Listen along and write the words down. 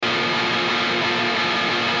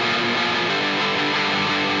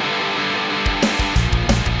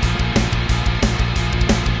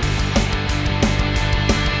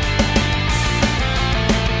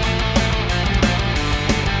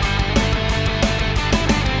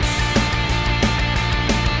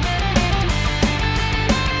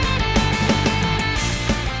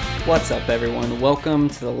What's up, everyone? Welcome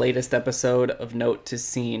to the latest episode of Note to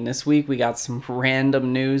Scene. This week we got some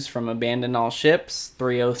random news from Abandon All Ships,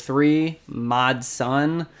 303, Mod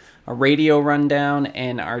Sun, a radio rundown,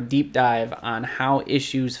 and our deep dive on how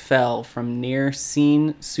issues fell from near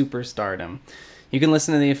scene superstardom. You can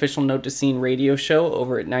listen to the official Note to Scene radio show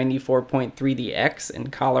over at 94.3 The X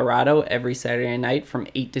in Colorado every Saturday night from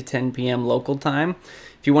 8 to 10 p.m. local time.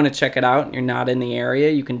 If you want to check it out and you're not in the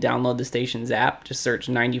area, you can download the station's app. Just search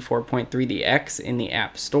 94.3 The X in the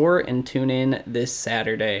App Store and tune in this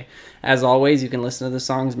Saturday. As always, you can listen to the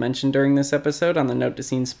songs mentioned during this episode on the Note to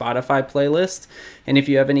Scene Spotify playlist. And if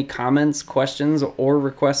you have any comments, questions, or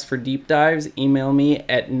requests for deep dives, email me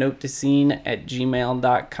at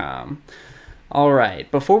notetoscene@gmail.com. All right,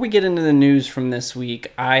 before we get into the news from this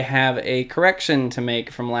week, I have a correction to make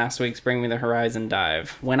from last week's Bring Me the Horizon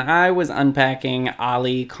dive. When I was unpacking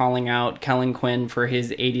Ollie calling out Kellen Quinn for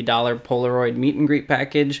his $80 Polaroid meet and greet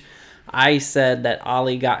package, I said that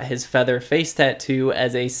Ollie got his feather face tattoo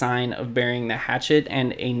as a sign of burying the hatchet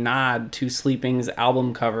and a nod to Sleeping's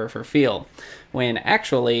album cover for Feel, when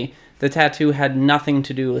actually the tattoo had nothing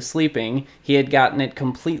to do with Sleeping. He had gotten it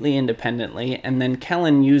completely independently, and then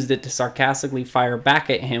Kellen used it to sarcastically fire back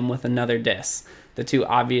at him with another diss. The two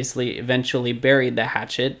obviously eventually buried the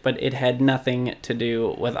hatchet, but it had nothing to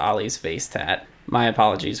do with Ollie's face tat. My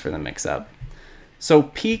apologies for the mix-up. So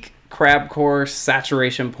peak crabcore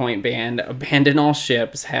saturation point band Abandon All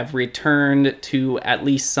Ships have returned to at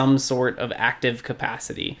least some sort of active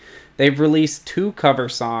capacity. They've released 2 cover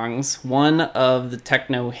songs, one of the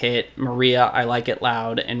techno hit Maria, I Like It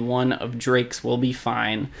Loud, and one of Drake's Will Be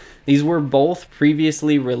Fine. These were both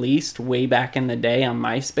previously released way back in the day on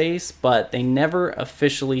MySpace, but they never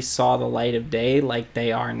officially saw the light of day like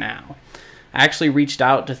they are now. I actually reached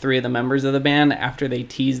out to 3 of the members of the band after they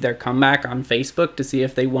teased their comeback on Facebook to see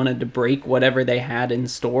if they wanted to break whatever they had in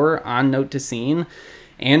store on Note to Scene.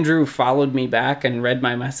 Andrew followed me back and read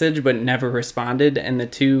my message but never responded, and the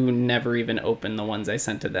 2 never even opened the ones I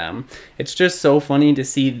sent to them. It's just so funny to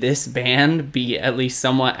see this band be at least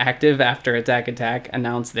somewhat active after Attack Attack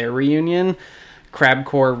announced their reunion.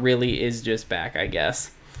 Crabcore really is just back, I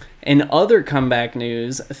guess. In other comeback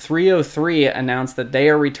news, 303 announced that they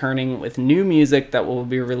are returning with new music that will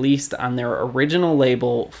be released on their original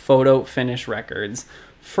label, Photo Finish Records,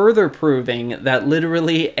 further proving that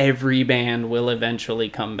literally every band will eventually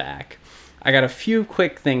come back. I got a few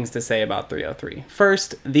quick things to say about 303.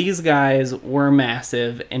 First, these guys were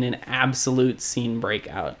massive in an absolute scene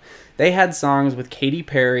breakout. They had songs with Katy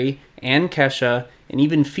Perry and Kesha, and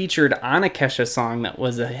even featured on a Kesha song that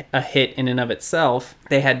was a hit in and of itself.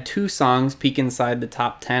 They had 2 songs peak inside the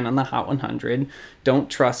top 10 on the Hot 100, Don't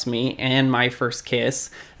Trust Me and My First Kiss,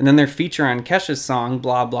 and then their feature on Kesha's song,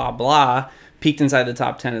 Blah Blah Blah, peaked inside the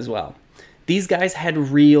top 10 as well. These guys had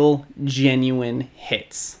real, genuine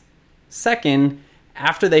hits. Second,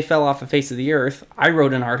 after they fell off the face of the earth, I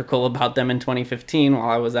wrote an article about them in 2015 while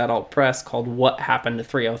I was at Alt Press called What Happened to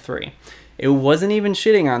 303. It wasn't even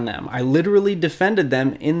shitting on them. I literally defended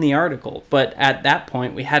them in the article, but at that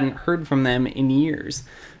point, we hadn't heard from them in years.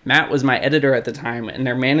 Matt was my editor at the time, and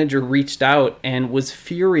their manager reached out and was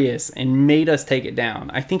furious and made us take it down.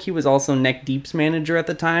 I think he was also Neck Deep's manager at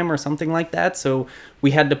the time or something like that, so we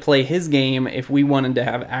had to play his game if we wanted to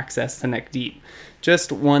have access to Neck Deep.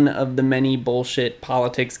 Just one of the many bullshit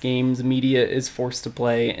politics games media is forced to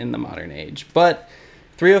play in the modern age. But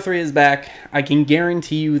 303 is back. I can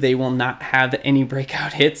guarantee you they will not have any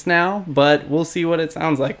breakout hits now, but we'll see what it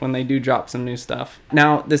sounds like when they do drop some new stuff.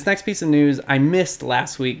 Now, this next piece of news I missed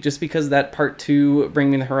last week just because that part 2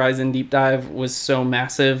 Bring Me the Horizon deep dive was so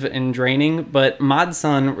massive and draining, but Mod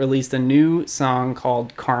Sun released a new song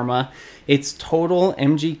called Karma. It's total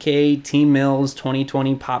MGK, T Mills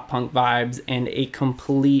 2020 pop punk vibes and a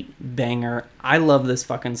complete banger. I love this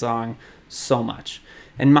fucking song so much.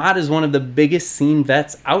 And Mod is one of the biggest scene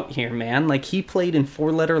vets out here, man. Like, he played in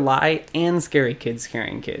 4 Letter Lie and Scary Kids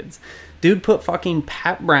Scaring Kids. Dude put fucking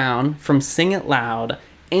Pat Brown from Sing It Loud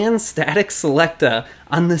and Static Selecta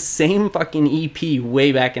on the same fucking EP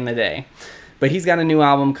way back in the day. But he's got a new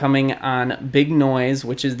album coming on Big Noise,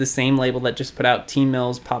 which is the same label that just put out T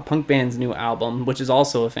Mills Pop Punk Band's new album, which is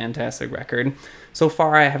also a fantastic record. So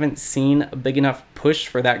far, I haven't seen a big enough push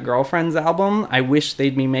for that Girlfriends album. I wish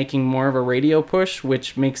they'd be making more of a radio push,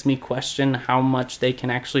 which makes me question how much they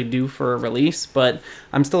can actually do for a release, but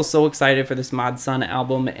I'm still so excited for this Mod Sun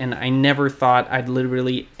album, and I never thought I'd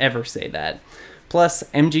literally ever say that. Plus,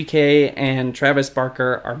 MGK and Travis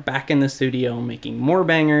Barker are back in the studio making more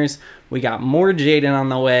bangers. We got more Jaden on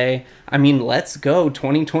the way. I mean, let's go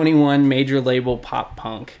 2021 major label pop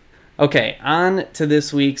punk. Okay, on to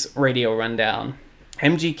this week's radio rundown.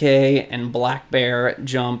 MGK and Black Bear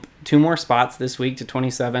jump 2 more spots this week to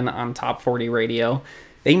 27 on Top 40 Radio.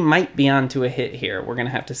 They might be onto a hit here. We're going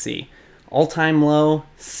to have to see. All Time Low,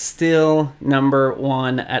 still number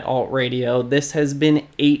 1 at Alt Radio. This has been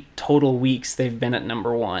 8 total weeks they've been at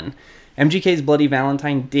number 1. MGK's Bloody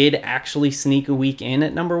Valentine did actually sneak a week in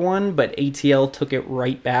at number 1, but ATL took it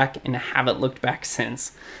right back and haven't looked back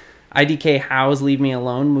since. IDK How's Leave Me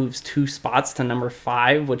Alone moves 2 spots to number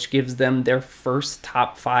 5, which gives them their first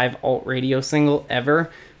top 5 alt radio single ever.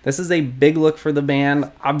 This is a big look for the band,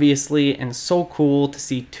 obviously, and so cool to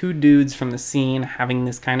see 2 dudes from the scene having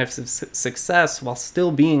this kind of success while still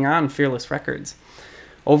being on Fearless Records.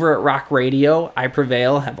 Over at Rock Radio, I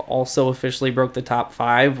Prevail have also officially broke the top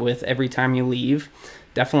 5 with Every Time You Leave.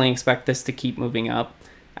 Definitely expect this to keep moving up.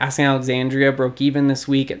 Asking Alexandria broke even this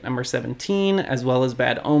week at number 17, as well as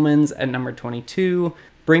Bad Omens at number 22.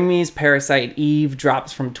 Bring Me's Parasite Eve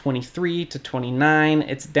drops from 23 to 29.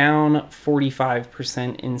 It's down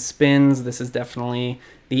 45% in spins. This is definitely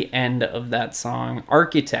the end of that song.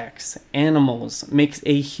 Architects, Animals makes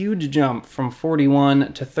a huge jump from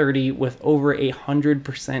 41 to 30 with over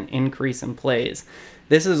 100% increase in plays.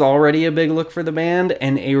 This is already a big look for the band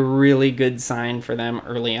and a really good sign for them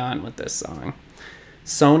early on with this song.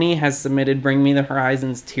 Sony has submitted Bring Me the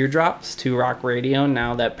Horizon's Teardrops to Rock Radio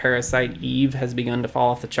now that Parasite Eve has begun to fall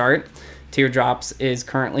off the chart. Teardrops is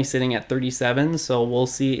currently sitting at 37, so we'll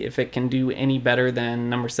see if it can do any better than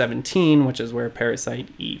number 17, which is where Parasite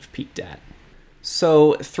Eve peaked at.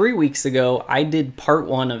 So 3 weeks ago, I did part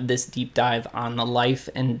 1 of this deep dive on the life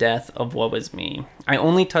and death of Woe Is Me. I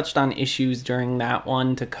only touched on issues during that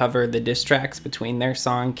one to cover the diss tracks between their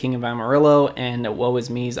song King of Amarillo and Woe Is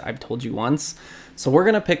Me's I've Told You Once. So we're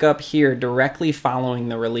going to pick up here directly following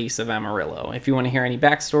the release of Amarillo. If you want to hear any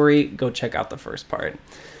backstory, go check out the first part.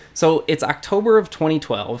 So it's October of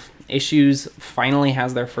 2012. Issues finally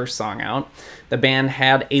has their first song out. The band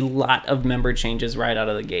had a lot of member changes right out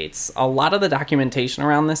of the gates. A lot of the documentation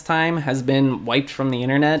around this time has been wiped from the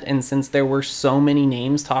internet, and since there were so many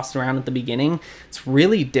names tossed around at the beginning, it's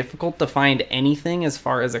really difficult to find anything as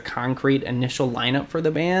far as a concrete initial lineup for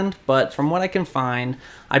the band. But from what I can find,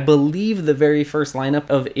 I believe the very first lineup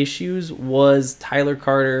of Issues was Tyler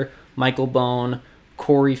Carter, Michael Bone,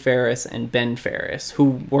 Corey Ferris, and Ben Ferris,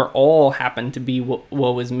 who were all happened to be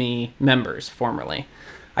Woe Is Me members formerly.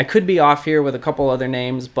 I could be off here with a couple other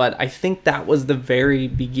names, but I think that was the very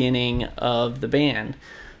beginning of the band.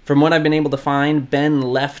 From what I've been able to find, Ben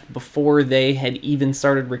left before they had even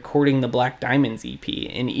started recording the Black Diamonds EP,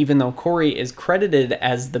 and even though Corey is credited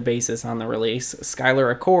as the bassist on the release,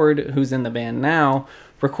 Skylar Accord, who's in the band now,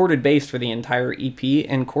 recorded bass for the entire EP,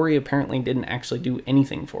 and Corey apparently didn't actually do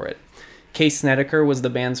anything for it. Case Snedeker was the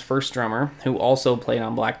band's first drummer, who also played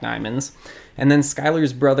on Black Diamonds, and then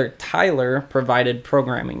Skylar's brother Tyler provided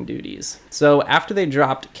programming duties. So after they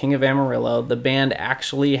dropped King of Amarillo, the band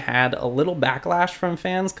actually had a little backlash from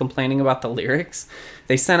fans complaining about the lyrics.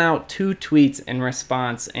 They sent out 2 tweets in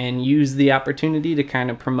response and used the opportunity to kind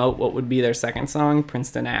of promote what would be their second song,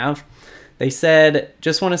 Princeton Ave. They said,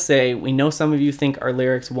 "Just want to say, we know some of you think our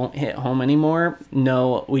lyrics won't hit home anymore.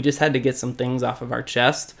 No, we just had to get some things off of our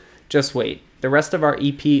chest. Just wait. The rest of our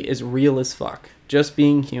EP is real as fuck. Just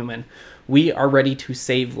being human. We are ready to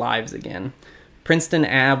save lives again. Princeton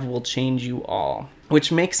Ave will change you all."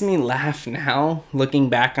 Which makes me laugh now, looking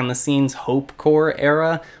back on the scene's Hopecore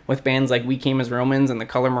era, with bands like We Came as Romans and The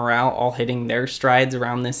Color Morale all hitting their strides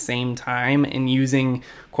around this same time and using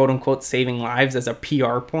quote-unquote saving lives as a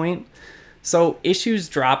PR point. So Issues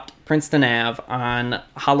dropped Princeton Ave on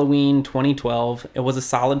Halloween 2012. It was a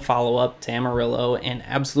solid follow-up to Amarillo and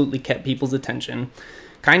absolutely kept people's attention.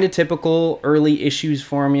 Kind of typical early Issues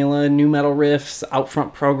formula, new metal riffs,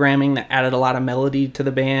 out-front programming that added a lot of melody to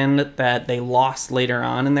the band that they lost later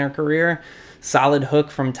on in their career. Solid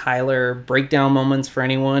hook from Tyler, breakdown moments for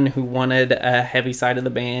anyone who wanted a heavy side of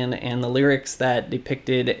the band, and the lyrics that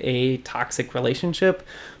depicted a toxic relationship,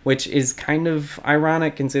 which is kind of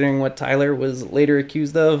ironic considering what Tyler was later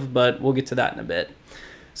accused of, but we'll get to that in a bit.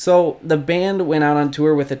 So the band went out on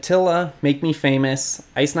tour with Attila, Make Me Famous,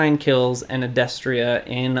 Ice Nine Kills, and Adestria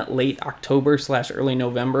in late October/early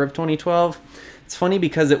November of 2012. It's funny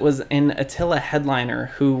because it was an Attila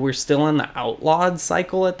headliner who were still in the Outlawed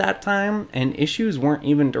cycle at that time, and Issues weren't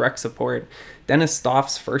even direct support. Dennis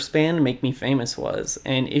Stoff's first band, Make Me Famous, was,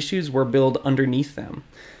 and Issues were billed underneath them.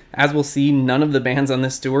 As we'll see, none of the bands on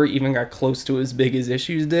this tour even got close to as big as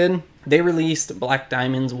Issues did. They released Black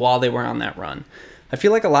Diamonds while they were on that run. I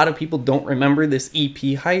feel like a lot of people don't remember this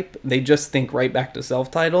EP hype, they just think right back to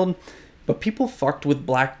self-titled. But people fucked with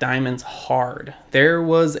Black Diamonds hard. There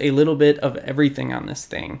was a little bit of everything on this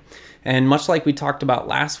thing. And much like we talked about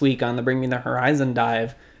last week on the Bring Me the Horizon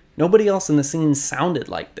dive, nobody else in the scene sounded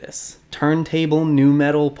like this. Turntable, nu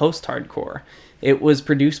metal, post-hardcore. It was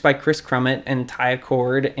produced by Chris Crummett and Ty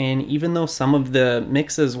Accord, and even though some of the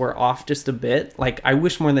mixes were off just a bit, like, I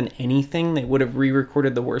wish more than anything they would have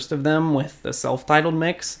re-recorded the worst of them with the self-titled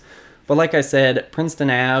mix. But like I said, Princeton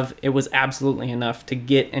Ave, it was absolutely enough to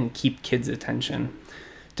get and keep kids' attention.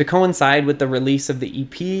 To coincide with the release of the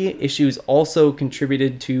EP, Issues also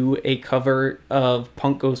contributed to a cover of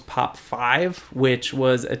Punk Goes Pop 5, which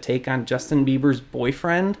was a take on Justin Bieber's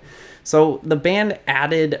Boyfriend. So the band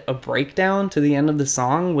added a breakdown to the end of the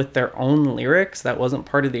song with their own lyrics that wasn't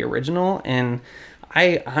part of the original, and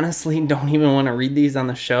I honestly don't even want to read these on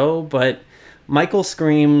the show, but Michael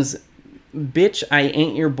screams, "Bitch, I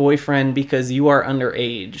ain't your boyfriend because you are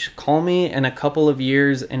underage. Call me in a couple of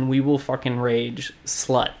years and we will fucking rage.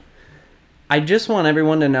 Slut." I just want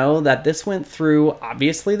everyone to know that this went through,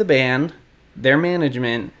 obviously, the band, their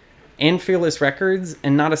management, and Fearless Records,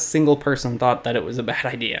 and not a single person thought that it was a bad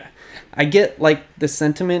idea. I get, like, the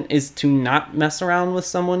sentiment is to not mess around with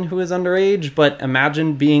someone who is underage, but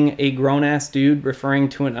imagine being a grown-ass dude referring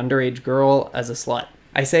to an underage girl as a slut.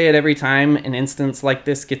 I say it every time an instance like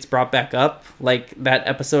this gets brought back up, like that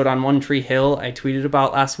episode on One Tree Hill I tweeted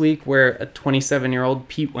about last week where a 27-year-old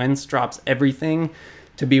Pete Wentz drops everything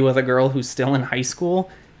to be with a girl who's still in high school,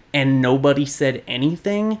 and nobody said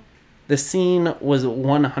anything. The scene was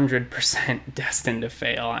 100% destined to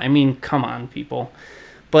fail. I mean, come on, people.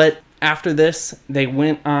 But after this, they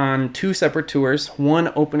went on 2 separate tours,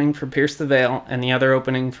 one opening for Pierce the Veil and the other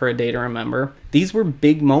opening for A Day to Remember. These were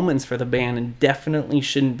big moments for the band and definitely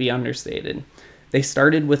shouldn't be understated. They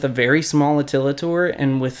started with a very small Attila tour,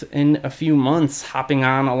 and within a few months hopping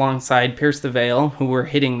on alongside Pierce the Veil, who were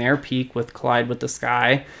hitting their peak with Collide with the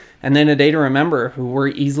Sky, and then A Day to Remember, who were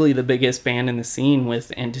easily the biggest band in the scene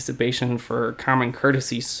with Anticipation for Common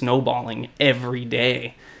Courtesy snowballing every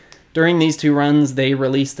day. During these 2 runs, they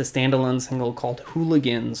released a standalone single called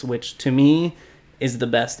Hooligans, which to me is the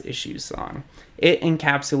best Issues song. It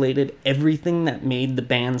encapsulated everything that made the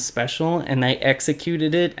band special, and they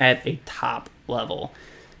executed it at a top level.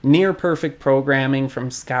 Near perfect programming from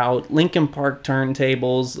Scout, Linkin Park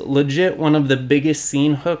turntables, legit one of the biggest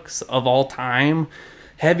scene hooks of all time,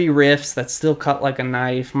 heavy riffs that still cut like a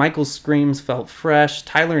knife, Michael's screams felt fresh,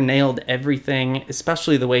 Tyler nailed everything,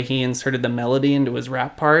 especially the way he inserted the melody into his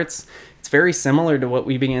rap parts. It's very similar to what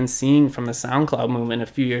we began seeing from the SoundCloud movement a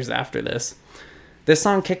few years after this. This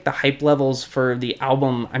song kicked the hype levels for the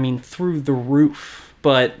album, through the roof.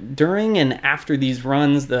 But during and after these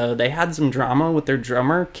runs, though, they had some drama with their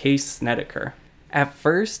drummer, Case Snedeker. At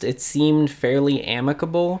first, it seemed fairly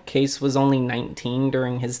amicable. Case was only 19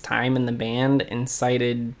 during his time in the band and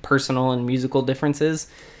cited personal and musical differences.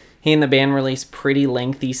 He and the band released pretty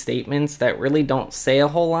lengthy statements that really don't say a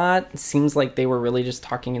whole lot. It seems like they were really just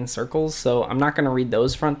talking in circles, so I'm not going to read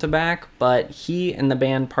those front to back, but he and the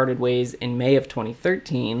band parted ways in May of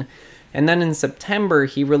 2013, and then in September,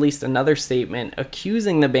 he released another statement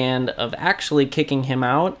accusing the band of actually kicking him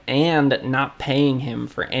out and not paying him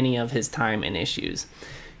for any of his time in Issues.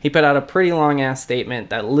 He put out a pretty long-ass statement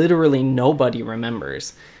that literally nobody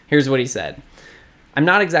remembers. Here's what he said. "I'm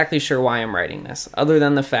not exactly sure why I'm writing this, other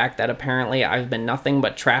than the fact that apparently I've been nothing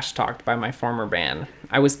but trash-talked by my former band.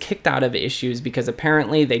 I was kicked out of Issues because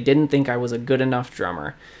apparently they didn't think I was a good enough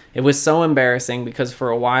drummer. It was so embarrassing because for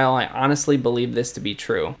a while I honestly believed this to be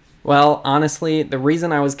true. Well, honestly, the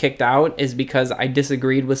reason I was kicked out is because I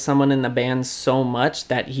disagreed with someone in the band so much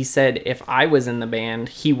that he said if I was in the band,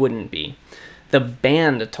 he wouldn't be. The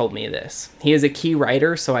band told me this. He is a key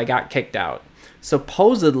writer, so I got kicked out.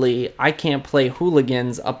 Supposedly, I can't play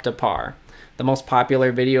Hooligans up to par. The most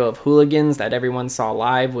popular video of Hooligans that everyone saw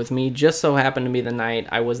live with me just so happened to be the night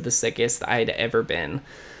I was the sickest I'd ever been.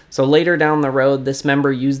 So later down the road, this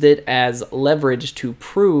member used it as leverage to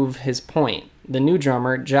prove his point. The new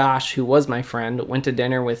drummer, Josh, who was my friend, went to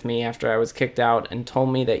dinner with me after I was kicked out and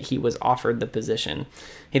told me that he was offered the position.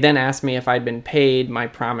 He then asked me if I'd been paid my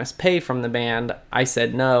promised pay from the band. I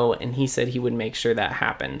said no, and he said he would make sure that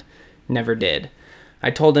happened. Never did.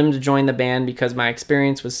 I told him to join the band because my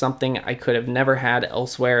experience was something I could have never had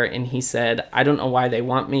elsewhere, and he said, I don't know why they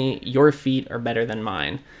want me. Your feet are better than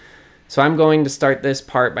mine. So I'm going to start this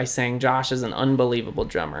part by saying Josh is an unbelievable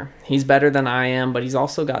drummer. He's better than I am, but he's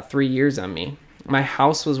also got 3 years on me. My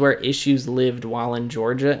house was where Issues lived while in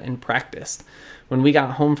Georgia and practiced. When we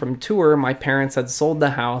got home from tour, my parents had sold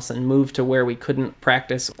the house and moved to where we couldn't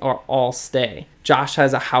practice or all stay. Josh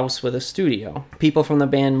has a house with a studio. People from the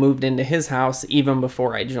band moved into his house even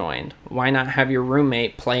before I joined. Why not have your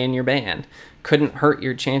roommate play in your band? Couldn't hurt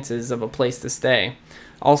your chances of a place to stay.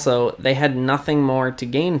 Also, they had nothing more to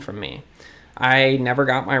gain from me. I never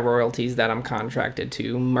got my royalties that I'm contracted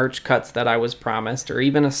to, merch cuts that I was promised, or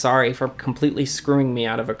even a sorry for completely screwing me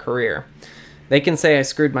out of a career. They can say I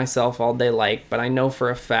screwed myself all they like, but I know for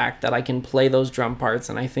a fact that I can play those drum parts,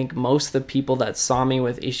 and I think most of the people that saw me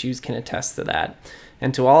with Issues can attest to that.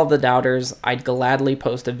 And to all of the doubters, I'd gladly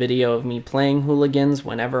post a video of me playing Hooligans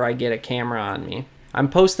whenever I get a camera on me. I'm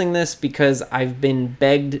posting this because I've been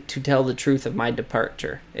begged to tell the truth of my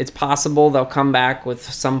departure. It's possible they'll come back with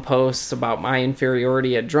some posts about my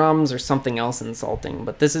inferiority at drums or something else insulting,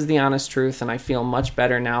 but this is the honest truth, and I feel much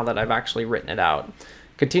better now that I've actually written it out.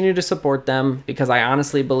 Continue to support them, because I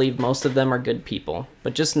honestly believe most of them are good people,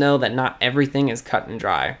 but just know that not everything is cut and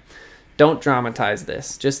dry. Don't dramatize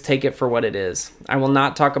this, just take it for what it is. I will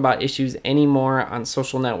not talk about Issues anymore on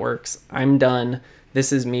social networks. I'm done.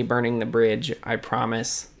 This is me burning the bridge, I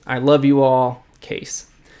promise. I love you all, Case.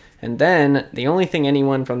 And then, the only thing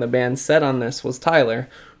anyone from the band said on this was Tyler,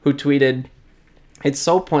 who tweeted, "It's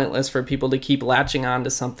so pointless for people to keep latching on to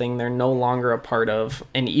something they're no longer a part of,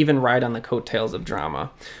 and even ride on the coattails of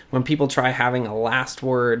drama, when people try having a last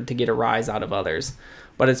word to get a rise out of others.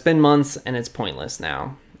 But it's been months, and it's pointless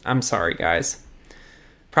now. I'm sorry, guys."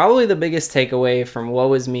 Probably the biggest takeaway from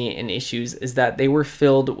Woe Is Me and Issues is that they were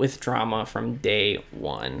filled with drama from day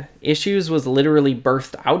one. Issues was literally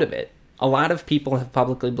birthed out of it. A lot of people have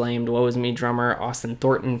publicly blamed Woe Is Me drummer Austin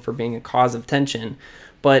Thornton for being a cause of tension,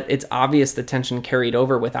 but it's obvious the tension carried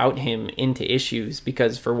over without him into Issues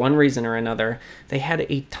because for one reason or another, they had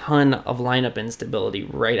a ton of lineup instability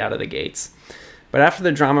right out of the gates. But after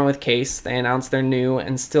the drama with Case, they announced their new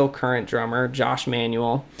and still current drummer, Josh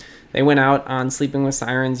Manuel. They went out on Sleeping with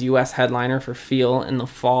Sirens' U.S. headliner for Feel in the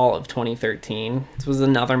fall of 2013. This was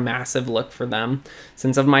another massive look for them,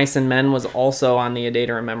 since Of Mice and Men was also on the A Day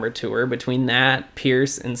to Remember tour. Between that,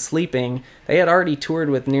 Pierce, and Sleeping, they had already toured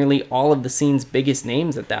with nearly all of the scene's biggest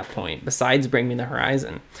names at that point, besides Bring Me the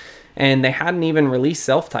Horizon. And they hadn't even released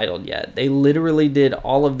self-titled yet. They literally did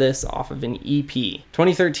all of this off of an EP.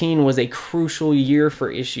 2013 was a crucial year for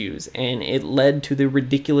Issues, and it led to the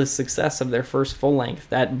ridiculous success of their first full-length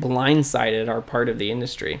that blindsided our part of the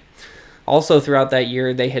industry. Also throughout that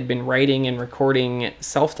year, they had been writing and recording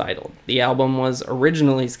self-titled. The album was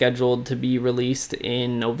originally scheduled to be released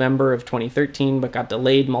in November of 2013, but got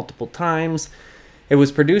delayed multiple times. It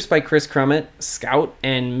was produced by Chris Crummett, Scout,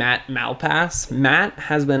 and Matt Malpass. Matt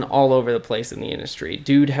has been all over the place in the industry.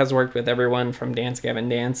 Dude has worked with everyone from Dance Gavin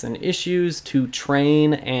Dance and Issues to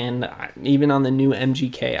Train and even on the new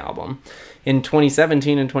MGK album. In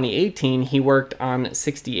 2017 and 2018, he worked on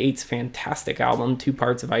 68's fantastic album, Two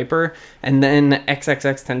Parts of Viper, and then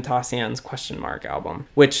XXXTentacion's Question Mark album,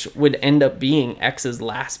 which would end up being X's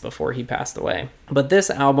last before he passed away. But this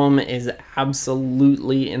album is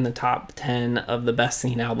absolutely in the top 10 of the best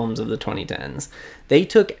scene albums of the 2010s. They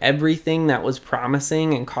took everything that was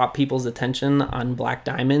promising and caught people's attention on Black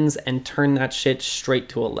Diamonds and turned that shit straight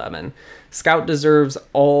to 11. Scout deserves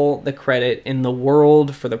all the credit in the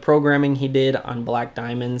world for the programming he did on Black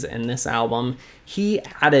Diamonds and this album. He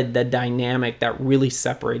added the dynamic that really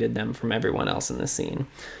separated them from everyone else in the scene.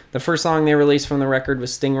 The first song they released from the record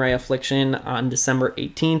was Stingray Affliction on December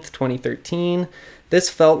 18th, 2013. This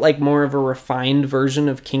felt like more of a refined version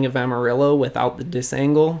of King of Amarillo without the diss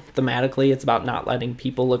angle. Thematically, it's about not letting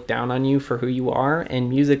people look down on you for who you are, and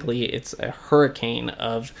musically, it's a hurricane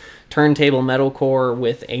of turntable metalcore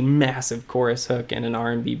with a massive chorus hook and an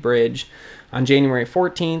R&B bridge. On January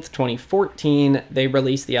 14th, 2014, they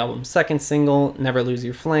released the album's second single, Never Lose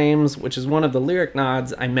Your Flames, which is one of the lyric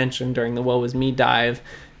nods I mentioned during the Woe Is Me dive.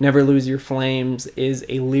 Never Lose Your Flames is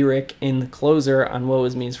a lyric in the closer on Woe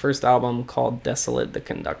Is Me's first album called Desolate the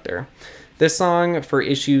Conductor. This song for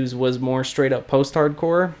Issues was more straight up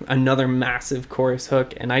post-hardcore, another massive chorus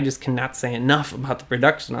hook, and I just cannot say enough about the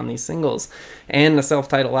production on these singles and the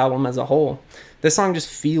self-titled album as a whole. This song just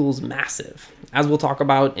feels massive. As we'll talk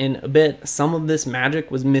about in a bit, some of this magic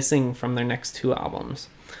was missing from their next two albums.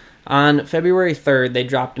 On February 3rd, they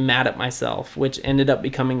dropped Mad at Myself, which ended up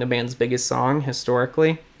becoming the band's biggest song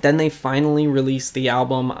historically. Then they finally released the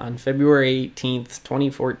album on February 18th,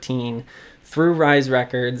 2014, through Rise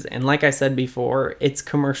Records, and like I said before, its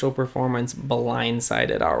commercial performance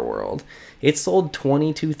blindsided our world. It sold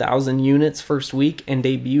 22,000 units first week and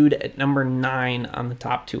debuted at number 9 on the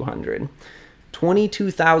top 200.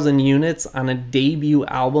 22,000 units on a debut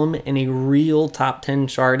album in a real top 10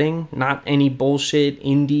 charting, not any bullshit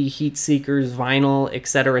indie heat seekers, vinyl,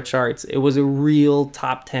 etc. charts. It was a real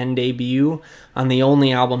top 10 debut on the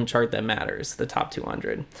only album chart that matters, the top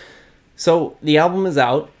 200. So the album is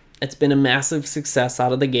out. It's been a massive success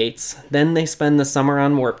out of the gates. Then they spend the summer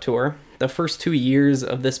on Warped Tour. The first 2 years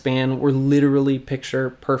of this band were literally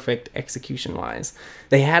picture perfect execution-wise.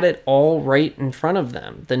 They had it all right in front of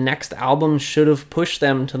them. The next album should have pushed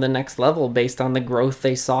them to the next level based on the growth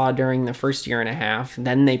they saw during the first year and a half.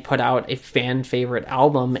 Then they put out a fan favorite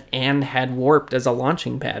album and had Warped as a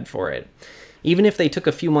launching pad for it. Even if they took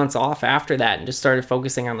a few months off after that and just started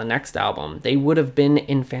focusing on the next album, they would have been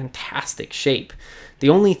in fantastic shape. The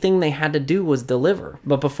only thing they had to do was deliver.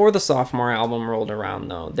 But before the sophomore album rolled around,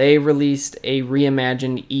 though, they released a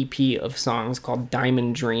reimagined EP of songs called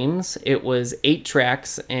Diamond Dreams. It was 8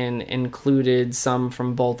 tracks and included some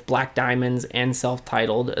from both Black Diamonds and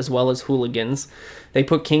self-titled, as well as Hooligans. They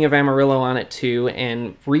put King of Amarillo on it too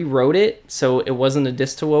and rewrote it so it wasn't a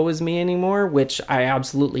diss to Woe Is Me anymore, which I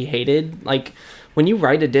absolutely hated. Like, when you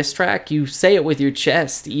write a diss track, you say it with your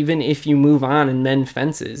chest, even if you move on and mend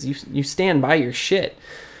fences. You stand by your shit.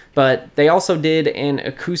 But they also did an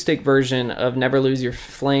acoustic version of Never Lose Your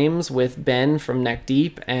Flames with Ben from Neck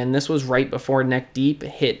Deep, and this was right before Neck Deep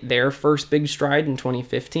hit their first big stride in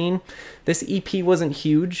 2015. This EP wasn't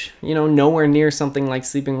huge, nowhere near something like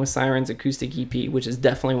Sleeping with Sirens acoustic EP, which is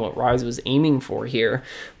definitely what Rise was aiming for here,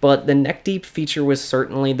 but the Neck Deep feature was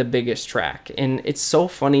certainly the biggest track, and it's so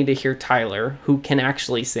funny to hear Tyler, who can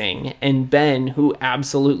actually sing, and Ben, who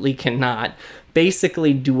absolutely cannot,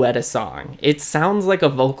 basically duet a song. It sounds like a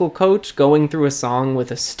vocal coach going through a song with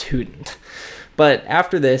a student. But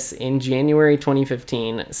after this, in January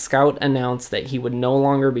 2015, Scout announced that he would no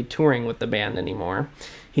longer be touring with the band anymore.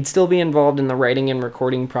 He'd still be involved in the writing and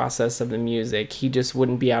recording process of the music, he just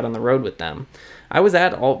wouldn't be out on the road with them. I was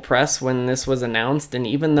at Alt Press when this was announced, and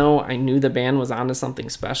even though I knew the band was onto something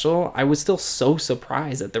special, I was still so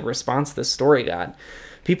surprised at the response this story got.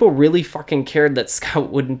 People really fucking cared that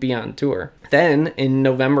Scout wouldn't be on tour. Then, in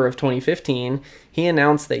November of 2015, he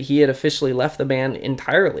announced that he had officially left the band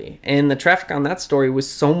entirely, and the traffic on that story was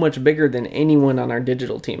so much bigger than anyone on our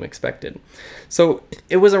digital team expected. So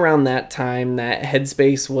it was around that time that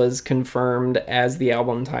Headspace was confirmed as the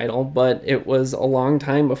album title, but it was a long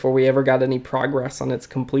time before we ever got any progress on its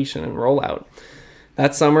completion and rollout.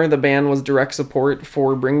 That summer, the band was direct support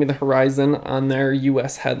for Bring Me the Horizon on their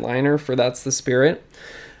US headliner for That's the Spirit.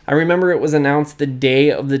 I remember it was announced the day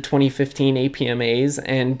of the 2015 APMAs,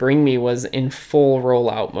 and Bring Me was in full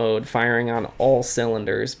rollout mode, firing on all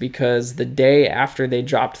cylinders, because the day after they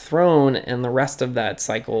dropped Throne and the rest of that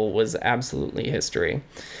cycle was absolutely history.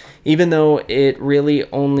 Even though it really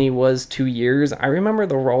only was 2 years, I remember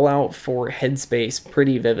the rollout for Headspace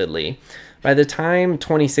pretty vividly. By the time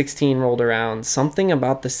 2016 rolled around, something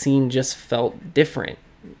about the scene just felt different.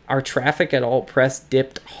 Our traffic at Alt Press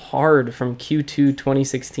dipped hard from Q2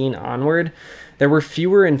 2016 onward. There were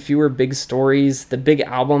fewer and fewer big stories. The big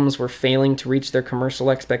albums were failing to reach their commercial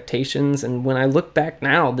expectations. And when I look back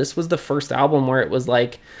now, this was the first album where it was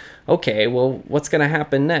like, okay, well, what's going to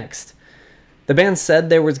happen next? The band said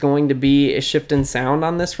there was going to be a shift in sound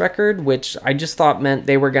on this record, which I just thought meant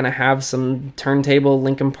they were going to have some turntable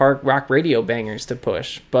Linkin Park rock radio bangers to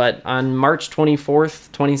push. But on March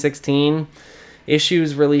 24th, 2016,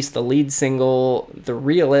 Issues released the lead single, The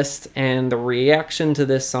Realist, and the reaction to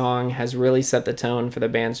this song has really set the tone for the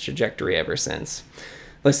band's trajectory ever since.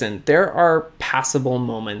 Listen, there are passable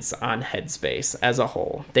moments on Headspace as a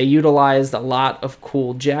whole. They utilized a lot of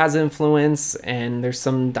cool jazz influence, and there's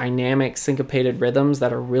some dynamic syncopated rhythms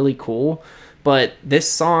that are really cool, but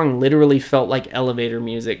this song literally felt like elevator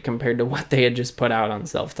music compared to what they had just put out on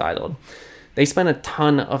Self-Titled. They spent a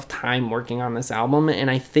ton of time working on this album,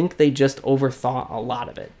 and I think they just overthought a lot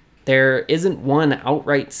of it. There isn't one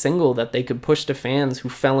outright single that they could push to fans who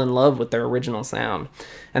fell in love with their original sound.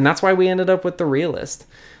 And that's why we ended up with The Realist.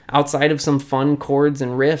 Outside of some fun chords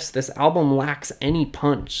and riffs, this album lacks any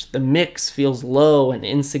punch. The mix feels low and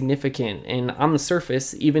insignificant, and on the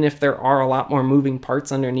surface, even if there are a lot more moving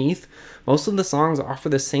parts underneath, most of the songs offer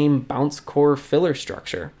the same bounce core filler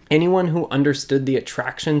structure. Anyone who understood the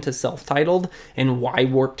attraction to Self-Titled and why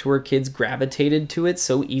Warped Tour kids gravitated to it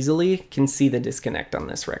so easily can see the disconnect on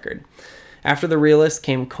this record. After The Realist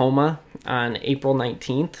came Coma on April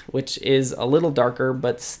 19th, which is a little darker,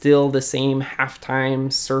 but still the same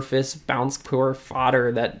halftime surface bounce core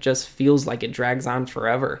fodder that just feels like it drags on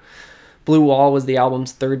forever. Blue Wall was the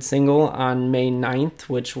album's third single on May 9th,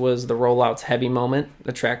 which was the rollout's heavy moment.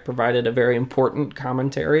 The track provided a very important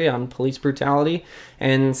commentary on police brutality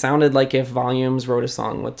and sounded like if Volumes wrote a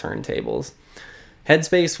song with turntables.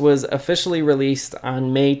 Headspace was officially released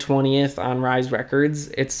on May 20th on Rise Records.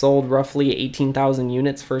 It sold roughly 18,000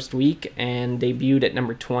 units first week and debuted at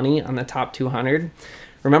number 20 on the top 200.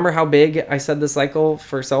 Remember how big I said the cycle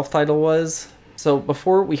for self-title was? So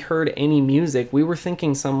before we heard any music, we were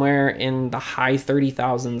thinking somewhere in the high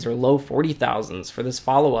 30,000s or low 40,000s for this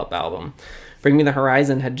follow-up album. Bring Me the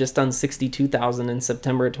Horizon had just done 62,000 in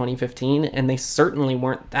September 2015, and they certainly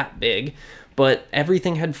weren't that big, but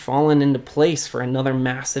everything had fallen into place for another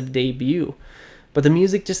massive debut. But the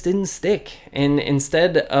music just didn't stick, and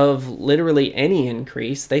instead of literally any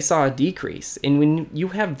increase, they saw a decrease. And when you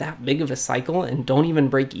have that big of a cycle and don't even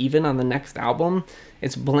break even on the next album,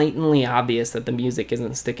 it's blatantly obvious that the music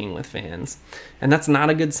isn't sticking with fans. And that's not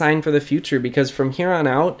a good sign for the future, because from here on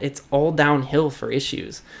out, it's all downhill for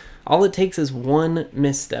Issues. All it takes is one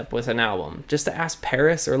misstep with an album, just to ask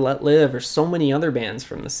Paris or Let Live or so many other bands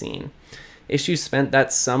from the scene. Issues spent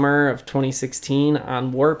that summer of 2016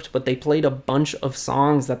 on Warped, but they played a bunch of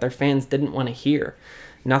songs that their fans didn't want to hear.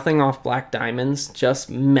 Nothing off Black Diamonds, just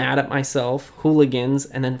Mad at Myself, Hooligans,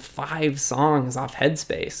 and then 5 songs off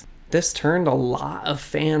Headspace. This turned a lot of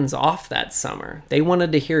fans off that summer. They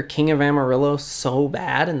wanted to hear King of Amarillo so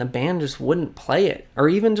bad, and the band just wouldn't play it, or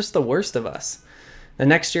even just The Worst of Us. The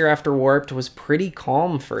next year after Warped was pretty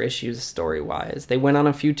calm for Issues story-wise. They went on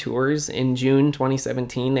a few tours. In June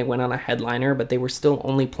 2017, they went on a headliner, but they were still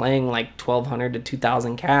only playing like 1,200 to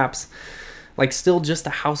 2,000 caps. Like still just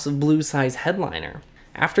a House of Blues size headliner.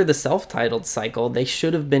 After the self-titled cycle, they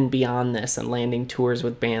should have been beyond this and landing tours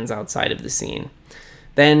with bands outside of the scene.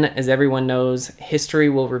 Then, as everyone knows, history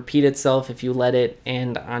will repeat itself if you let it,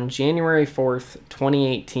 and on January 4th,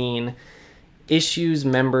 2018, Issues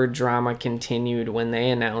member drama continued when they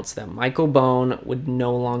announced that Michael Bone would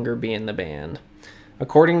no longer be in the band.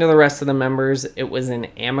 According to the rest of the members, it was an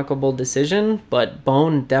amicable decision, but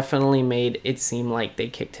Bone definitely made it seem like they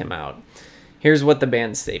kicked him out. Here's what the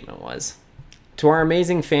band's statement was. To our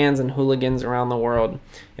amazing fans and hooligans around the world,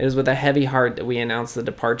 it is with a heavy heart that we announce the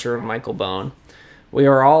departure of Michael Bone. We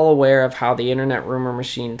are all aware of how the internet rumor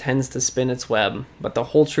machine tends to spin its web, but the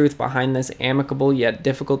whole truth behind this amicable yet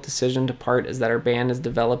difficult decision to part is that our band is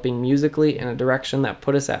developing musically in a direction that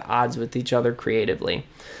put us at odds with each other creatively.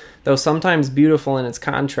 Though sometimes beautiful in its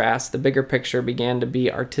contrast, the bigger picture began to be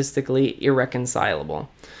artistically irreconcilable.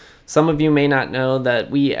 Some of you may not know that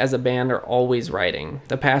we as a band are always writing.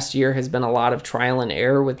 The past year has been a lot of trial and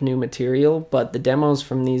error with new material, but the demos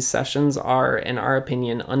from these sessions are, in our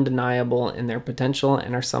opinion, undeniable in their potential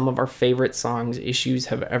and are some of our favorite songs Issues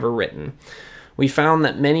have ever written. We found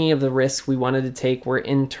that many of the risks we wanted to take were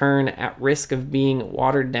in turn at risk of being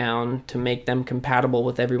watered down to make them compatible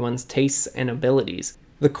with everyone's tastes and abilities.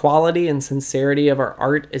 The quality and sincerity of our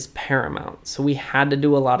art is paramount, so we had to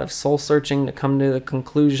do a lot of soul-searching to come to the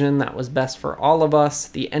conclusion that was best for all of us,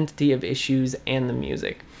 the entity of Issues, and the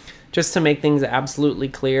music. Just to make things absolutely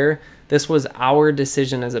clear, this was our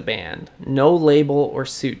decision as a band. No label or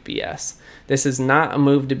suit BS. This is not a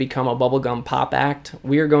move to become a bubblegum pop act.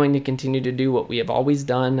 We are going to continue to do what we have always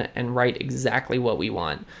done and write exactly what we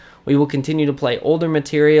want. We will continue to play older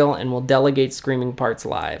material and will delegate screaming parts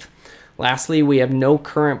live. Lastly, we have no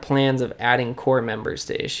current plans of adding core members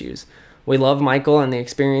to Issues. We love Michael, and the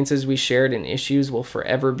experiences we shared in Issues will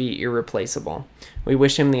forever be irreplaceable. We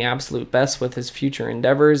wish him the absolute best with his future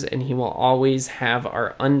endeavors, and he will always have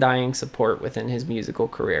our undying support within his musical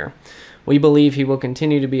career. We believe he will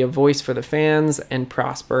continue to be a voice for the fans and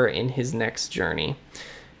prosper in his next journey.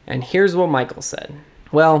 And here's what Michael said.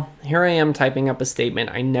 Well, here I am typing up a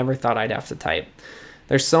statement I never thought I'd have to type.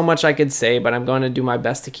 There's so much I could say, but I'm going to do my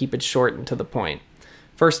best to keep it short and to the point.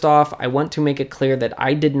 First off, I want to make it clear that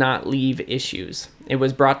I did not leave Issues. It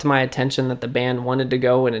was brought to my attention that the band wanted to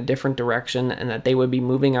go in a different direction and that they would be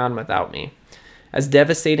moving on without me. As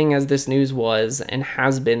devastating as this news was and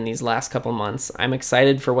has been these last couple months, I'm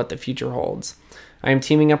excited for what the future holds. I am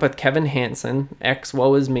teaming up with Kevin Hansen, ex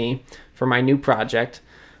Woe Is Me, for my new project.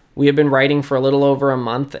 We have been writing for a little over a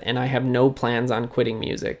month, and I have no plans on quitting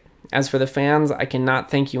music. As for the fans, I cannot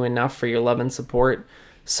thank you enough for your love and support.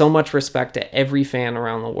 So much respect to every fan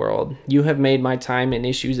around the world. You have made my time in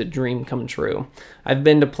Issues a dream come true. I've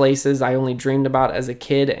been to places I only dreamed about as a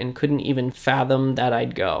kid and couldn't even fathom that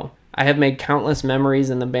I'd go. I have made countless memories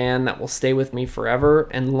in the band that will stay with me forever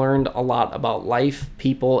and learned a lot about life,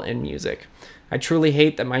 people, and music. I truly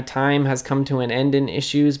hate that my time has come to an end in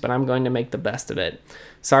Issues, but I'm going to make the best of it.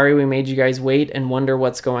 Sorry we made you guys wait and wonder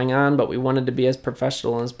what's going on, but we wanted to be as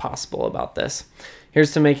professional as possible about this.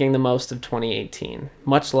 Here's to making the most of 2018.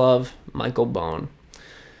 Much love, Michael Bone.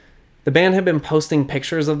 The band had been posting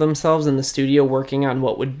pictures of themselves in the studio working on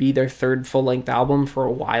what would be their third full-length album for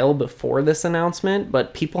a while before this announcement,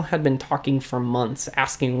 but people had been talking for months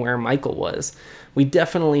asking where Michael was. We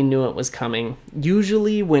definitely knew it was coming.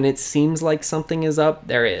 Usually when it seems like something is up,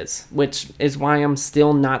 there is, which is why I'm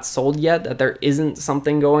still not sold yet that there isn't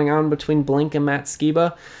something going on between Blink and Matt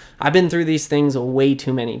Skiba. I've been through these things way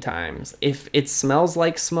too many times. If it smells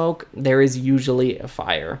like smoke, there is usually a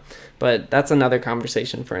fire. But that's another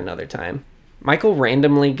conversation for another time. Michael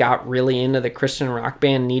randomly got really into the Christian rock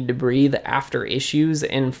band Need to Breathe after Issues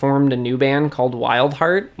and formed a new band called Wild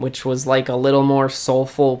Heart, which was like a little more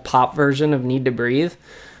soulful pop version of Need to Breathe.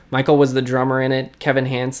 Michael was the drummer in it. Kevin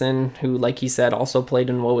Hansen, who, like he said, also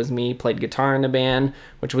played in Woe Is Me, played guitar in the band,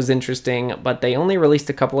 which was interesting, but they only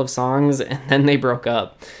released a couple of songs and then they broke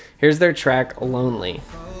up. Here's their track, Lonely.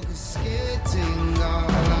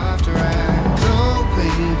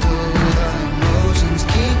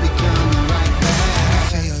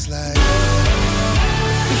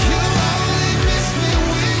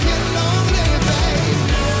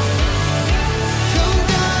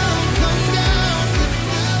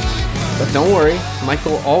 But don't worry,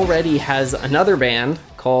 Michael already has another band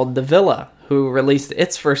called The Villa, who released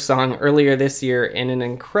its first song earlier this year in an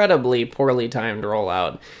incredibly poorly timed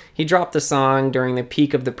rollout. He dropped the song during the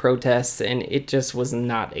peak of the protests, and it just was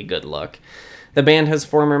not a good look. The band has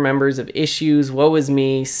former members of Issues, Woe Is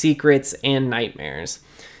Me, Secrets, and Nightmares.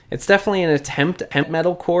 It's definitely an attempt at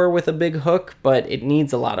metalcore with a big hook, but it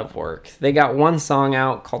needs a lot of work. They got one song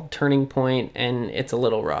out called Turning Point, and it's a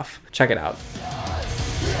little rough. Check it out.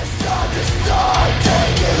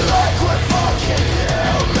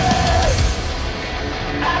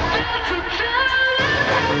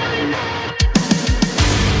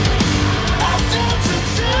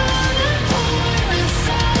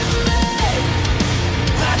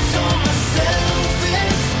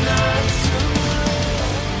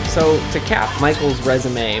 So, to cap Michael's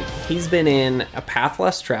resume, he's been in A Path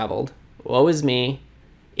Less Traveled, Woe Is Me,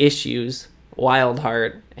 Issues, Wild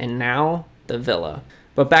Heart, and now The Villa.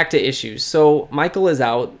 But back to Issues. So Michael is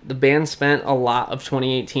out. The band spent a lot of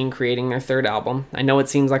 2018 creating their third album. I know it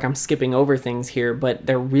seems like I'm skipping over things here, but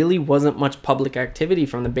there really wasn't much public activity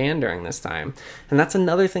from the band during this time. And that's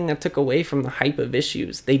another thing that took away from the hype of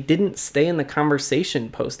Issues. They didn't stay in the conversation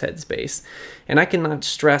post Headspace. And I cannot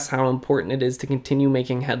stress how important it is to continue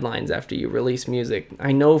making headlines after you release music.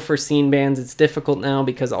 I know for scene bands it's difficult now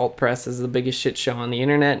because alt press is the biggest shit show on the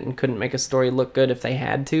internet and couldn't make a story look good if they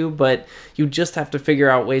had to, but you just have to figure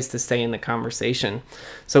out ways to stay in the conversation.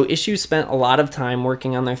 So Issues spent a lot of time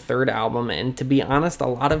working on their third album, and to be honest, a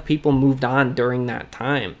lot of people moved on during that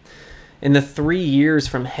time. In the 3 years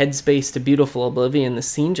from Headspace to Beautiful Oblivion, the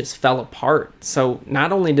scene just fell apart. So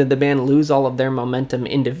not only did the band lose all of their momentum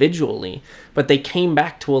individually, but they came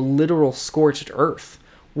back to a literal scorched earth.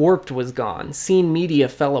 Warped was gone. Scene Media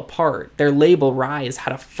fell apart. Their label Rise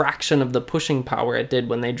had a fraction of the pushing power it did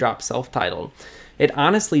when they dropped self-titled. It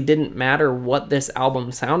honestly didn't matter what this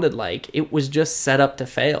album sounded like. It was just set up to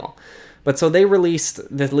fail. But so they released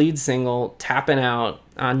the lead single, Tappin' Out,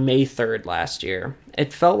 on May 3rd last year.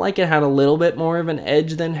 It felt like it had a little bit more of an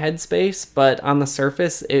edge than Headspace, but on the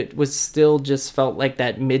surface, it was still just felt like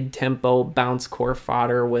that mid-tempo bounce core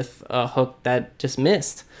fodder with a hook that just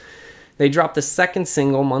missed. They dropped the second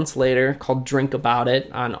single months later called Drink About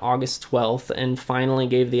It on August 12th and finally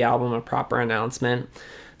gave the album a proper announcement.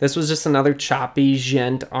 This was just another choppy,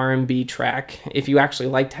 djent R&B track. If you actually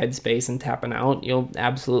liked Headspace and Tappin' Out, you'll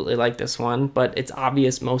absolutely like this one, but it's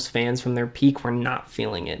obvious most fans from their peak were not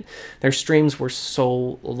feeling it. Their streams were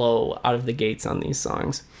so low out of the gates on these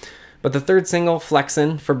songs. But the third single,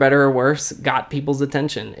 Flexin', for better or worse, got people's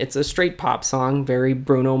attention. It's a straight pop song, very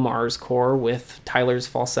Bruno Mars core with Tyler's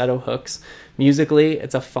falsetto hooks. Musically,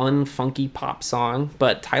 it's a fun, funky pop song,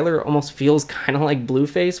 but Tyler almost feels kind of like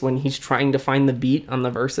Blueface when he's trying to find the beat on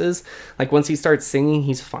the verses. Like, once he starts singing,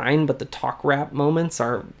 he's fine, but the talk rap moments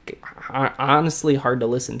are honestly hard to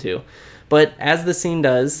listen to. But as the scene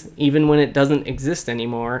does, even when it doesn't exist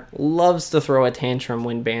anymore, loves to throw a tantrum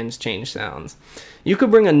when bands change sounds. You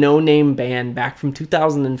could bring a no-name band back from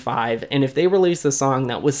 2005, and if they released a song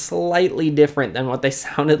that was slightly different than what they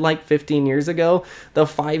sounded like 15 years ago, the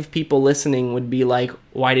 5 people listening would be like,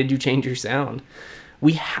 why did you change your sound?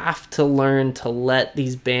 We have to learn to let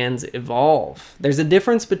these bands evolve. There's a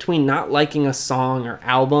difference between not liking a song or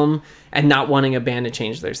album and not wanting a band to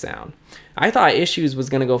change their sound. I thought Issues was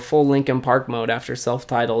going to go full Linkin Park mode after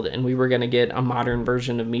Self-Titled, and we were going to get a modern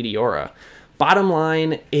version of Meteora. Bottom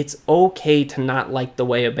line, it's okay to not like the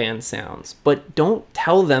way a band sounds, but don't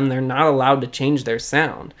tell them they're not allowed to change their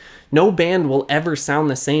sound. No band will ever sound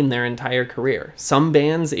the same their entire career. Some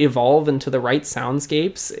bands evolve into the right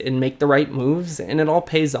soundscapes and make the right moves, and it all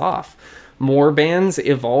pays off. More bands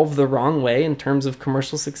evolve the wrong way in terms of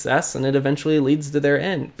commercial success, and it eventually leads to their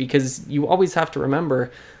end, because you always have to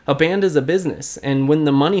remember, a band is a business, and when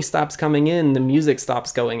the money stops coming in, the music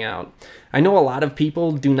stops going out. I know a lot of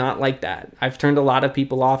people do not like that. I've turned a lot of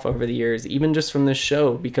people off over the years, even just from this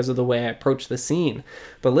show, because of the way I approach the scene.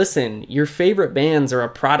 But listen, your favorite bands are a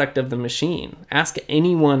product of the machine. Ask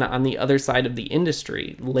anyone on the other side of the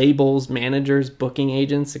industry, labels, managers, booking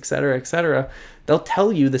agents, etc., etc. They'll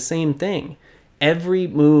tell you the same thing. Every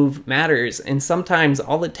move matters, and sometimes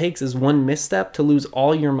all it takes is one misstep to lose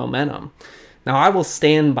all your momentum. Now, I will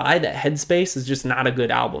stand by that Headspace is just not a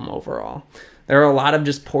good album overall. There are a lot of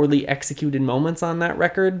just poorly executed moments on that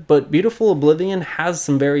record, but Beautiful Oblivion has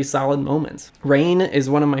some very solid moments. Rain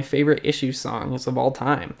is one of my favorite Issue songs of all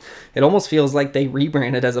time. It almost feels like they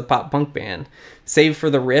rebranded as a pop punk band. Save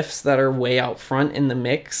for the riffs that are way out front in the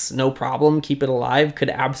mix, No Problem, Keep It Alive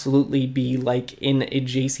could absolutely be like in a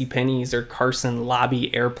JCPenney's or Carson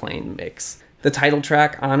Lobby Airplane mix. The title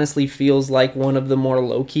track honestly feels like one of the more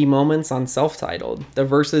low-key moments on Self-Titled. The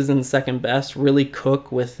verses in Second Best really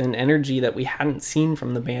cook with an energy that we hadn't seen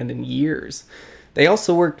from the band in years. They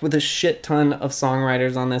also worked with a shit ton of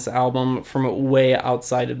songwriters on this album from way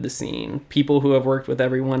outside of the scene. People who have worked with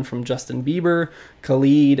everyone from Justin Bieber,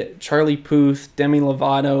 Khalid, Charlie Puth, Demi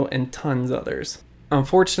Lovato, and tons others.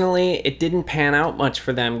 Unfortunately, it didn't pan out much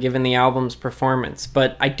for them given the album's performance,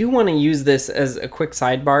 but I do want to use this as a quick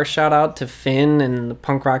sidebar shout out to Finn and the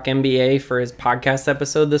Punk Rock MBA for his podcast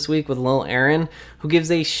episode this week with Lil Aaron, who gives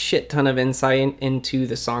a shit ton of insight into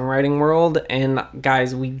the songwriting world. And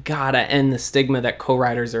guys, we gotta end the stigma that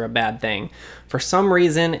co-writers are a bad thing. For some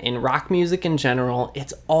reason, in rock music in general,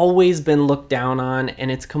 it's always been looked down on, and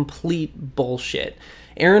it's complete bullshit.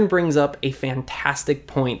 Aaron brings up a fantastic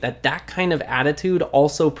point that kind of attitude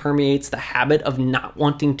also permeates the habit of not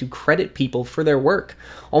wanting to credit people for their work,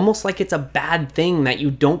 almost like it's a bad thing that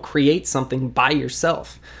you don't create something by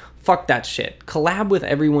yourself. Fuck that shit. Collab with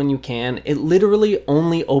everyone you can. It literally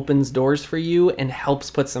only opens doors for you and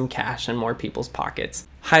helps put some cash in more people's pockets.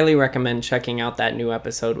 Highly recommend checking out that new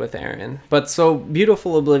episode with Aaron. But so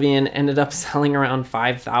Beautiful Oblivion ended up selling around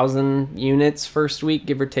 5,000 units first week,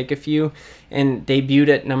 give or take a few, and debuted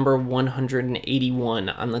at number 181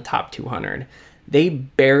 on the top 200. They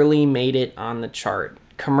barely made it on the chart.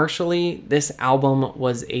 Commercially, this album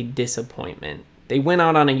was a disappointment. They went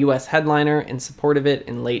out on a US headliner in support of it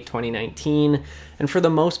in late 2019, and for the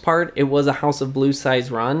most part, it was a House of Blues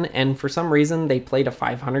size run, and for some reason, they played a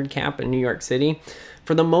 500 cap in New York City.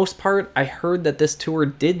 For the most part, I heard that this tour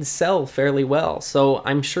did sell fairly well, so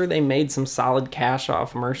I'm sure they made some solid cash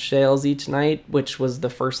off merch sales each night, which was the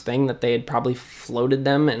first thing that they had probably floated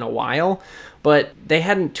them in a while, but they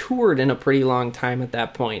hadn't toured in a pretty long time at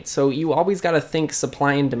that point, so you always got to think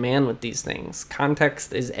supply and demand with these things.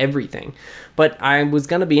 Context is everything. But I was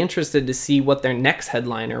going to be interested to see what their next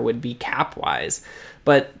headliner would be cap-wise,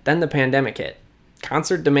 but then the pandemic hit.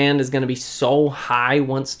 Concert demand is going to be so high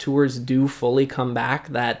once tours do fully come back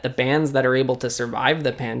that the bands that are able to survive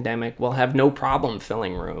the pandemic will have no problem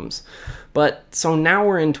filling rooms. But so now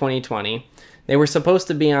we're in 2020. They were supposed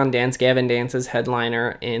to be on Dance Gavin Dance's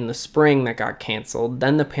headliner in the spring that got canceled.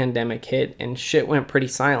 Then the pandemic hit and shit went pretty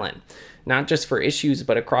silent. Not just for Issues,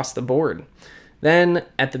 but across the board. Then,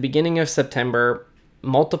 at the beginning of September,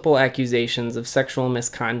 multiple accusations of sexual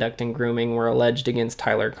misconduct and grooming were alleged against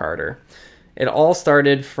Tyler Carter. It all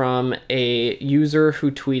started from a user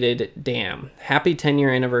who tweeted, "Damn, happy 10-year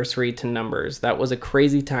anniversary to Numbers. That was a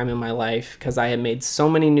crazy time in my life because I had made so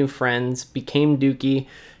many new friends, became dookie,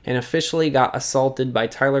 and officially got assaulted by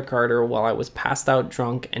Tyler Carter while I was passed out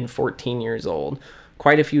drunk and 14 years old.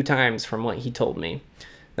 Quite a few times from what he told me.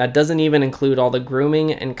 That doesn't even include all the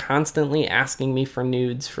grooming and constantly asking me for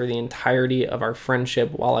nudes for the entirety of our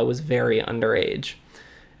friendship while I was very underage."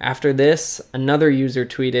 After this, another user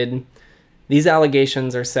tweeted, "These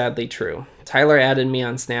allegations are sadly true. Tyler added me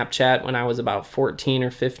on Snapchat when I was about 14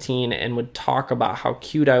 or 15 and would talk about how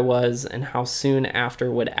cute I was and how soon after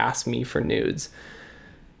would ask me for nudes."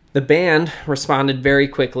 The band responded very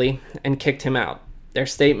quickly and kicked him out. Their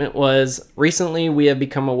statement was, "Recently, we have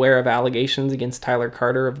become aware of allegations against Tyler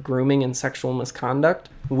Carter of grooming and sexual misconduct.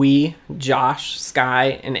 We, Josh,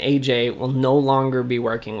 Sky, and AJ will no longer be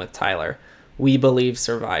working with Tyler. We believe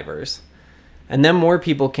survivors." And then more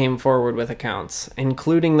people came forward with accounts,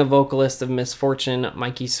 including the vocalist of Misfortune,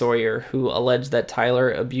 Mikey Sawyer, who alleged that Tyler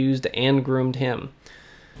abused and groomed him.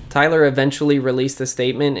 Tyler eventually released a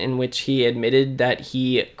statement in which he admitted that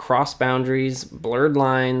he crossed boundaries, blurred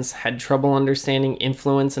lines, had trouble understanding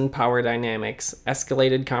influence and power dynamics,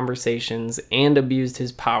 escalated conversations, and abused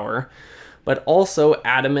his power, but also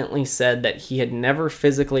adamantly said that he had never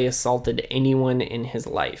physically assaulted anyone in his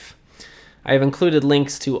life. I have included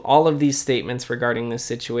links to all of these statements regarding this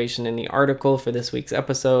situation in the article for this week's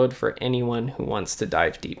episode for anyone who wants to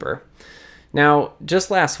dive deeper. Now,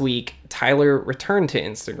 just last week, Tyler returned to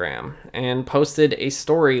Instagram and posted a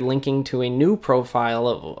story linking to a new profile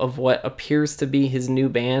of what appears to be his new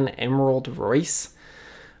band, Emerald Royce.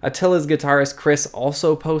 Attila's guitarist Chris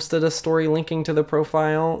also posted a story linking to the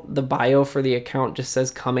profile. The bio for the account just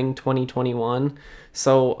says coming 2021.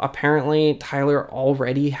 So apparently Tyler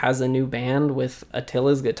already has a new band with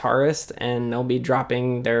Attila's guitarist, and they'll be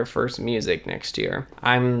dropping their first music next year.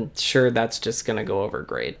 I'm sure that's just going to go over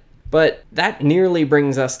great. But that nearly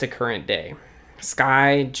brings us to current day.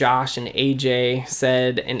 Sky, Josh, and AJ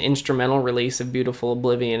said an instrumental release of Beautiful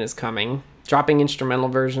Oblivion is coming. Dropping instrumental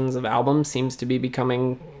versions of albums seems to be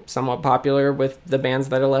becoming somewhat popular with the bands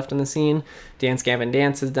that are left in the scene. Dance Gavin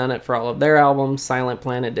Dance has done it for all of their albums. Silent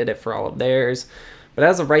Planet did it for all of theirs. But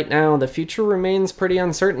as of right now, the future remains pretty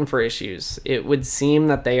uncertain for Issues. It would seem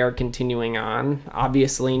that they are continuing on.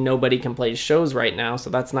 Obviously, nobody can play shows right now, so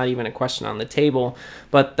that's not even a question on the table.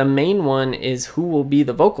 But the main one is who will be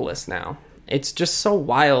the vocalist now. It's just so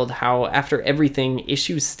wild how, after everything,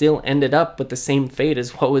 Issues still ended up with the same fate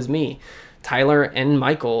as Woe Is Me. Tyler and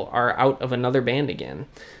Michael are out of another band again.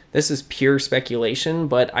 This is pure speculation,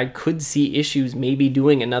 but I could see Issues maybe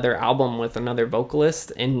doing another album with another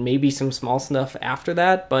vocalist and maybe some small stuff after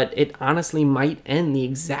that, but it honestly might end the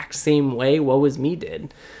exact same way Woe Is Me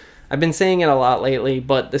did. I've been saying it a lot lately,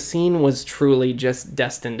 but the scene was truly just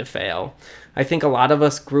destined to fail. I think a lot of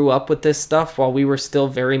us grew up with this stuff while we were still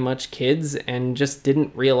very much kids and just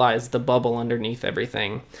didn't realize the bubble underneath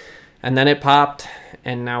everything. And then it popped,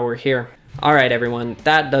 and now we're here. Alright everyone,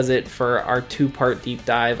 that does it for our 2-part deep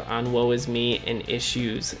dive on Woe Is Me and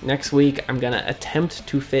Issues. Next week, I'm going to attempt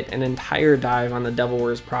to fit an entire dive on The Devil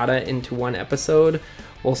Wears Prada into one episode.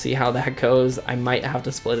 We'll see how that goes. I might have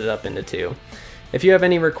to split it up into 2. If you have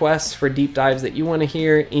any requests for deep dives that you want to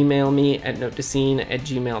hear, email me at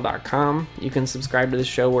notetoscene@gmail.com. You can subscribe to the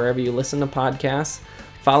show wherever you listen to podcasts.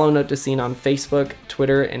 Follow Note to Scene on Facebook,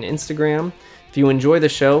 Twitter, and Instagram. If you enjoy the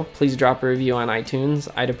show, please drop a review on iTunes.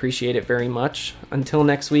 I'd appreciate it very much. Until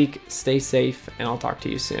next week, stay safe, and I'll talk to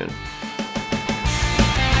you soon.